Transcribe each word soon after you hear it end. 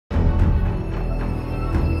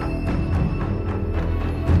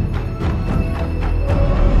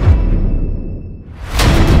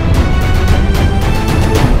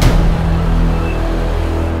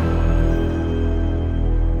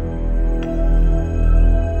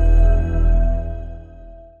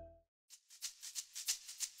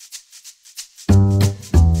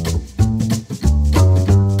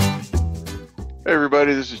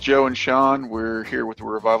everybody, this is Joe and Sean. We're here with the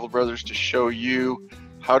Revival Brothers to show you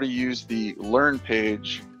how to use the Learn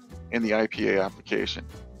page in the IPA application.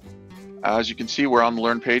 As you can see, we're on the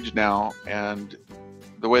Learn page now, and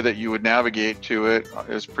the way that you would navigate to it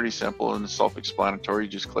is pretty simple and self-explanatory.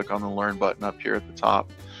 You just click on the Learn button up here at the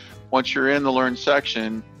top. Once you're in the Learn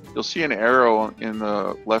section, you'll see an arrow in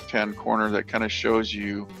the left-hand corner that kind of shows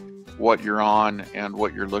you what you're on and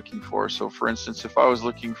what you're looking for. So for instance, if I was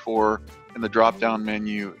looking for in the drop-down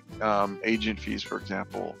menu agent fees, for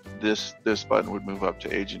example, this button would move up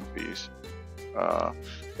to agent fees.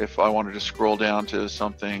 If I wanted to scroll down to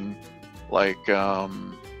something like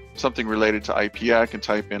something related to IPA, I can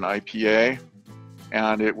type in IPA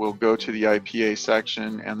and it will go to the IPA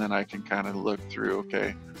section, and then I can kind of look through,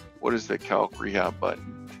 okay, what is the Calc Rehab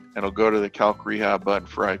button? It'll go to the Calc Rehab button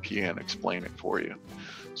for IPA and explain it for you.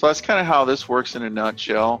 So that's kind of how this works in a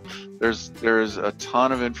nutshell. There's a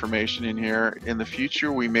ton of information in here. In the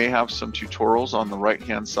future, we may have some tutorials on the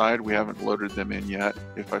right-hand side. We haven't loaded them in yet.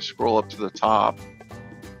 If I scroll up to the top,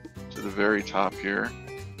 to the very top here,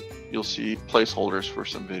 you'll see placeholders for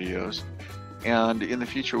some videos. And in the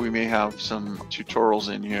future, we may have some tutorials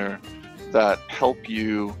in here that help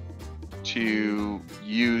you to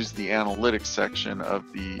use the analytics section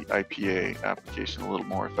of the IPA application a little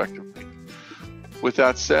more effectively. With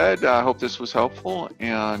that said, I hope this was helpful,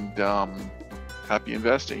 and happy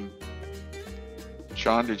investing.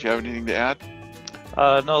 Sean, did you have anything to add?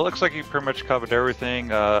 No, it looks like you pretty much covered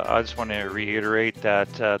everything. I just want to reiterate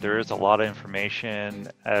that there is a lot of information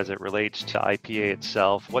as it relates to IPA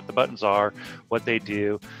itself, what the buttons are, what they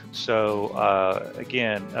do. So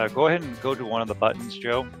again, go ahead and go to one of the buttons,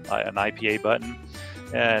 Joe, an IPA button.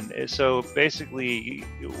 And so basically,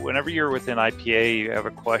 whenever you're within IPA, you have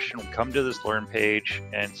a question, come to this Learn page,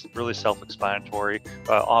 and it's really self-explanatory.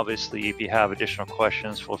 Obviously, if you have additional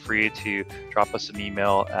questions, feel free to drop us an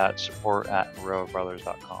email at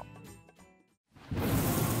support@revivalbrothers.com.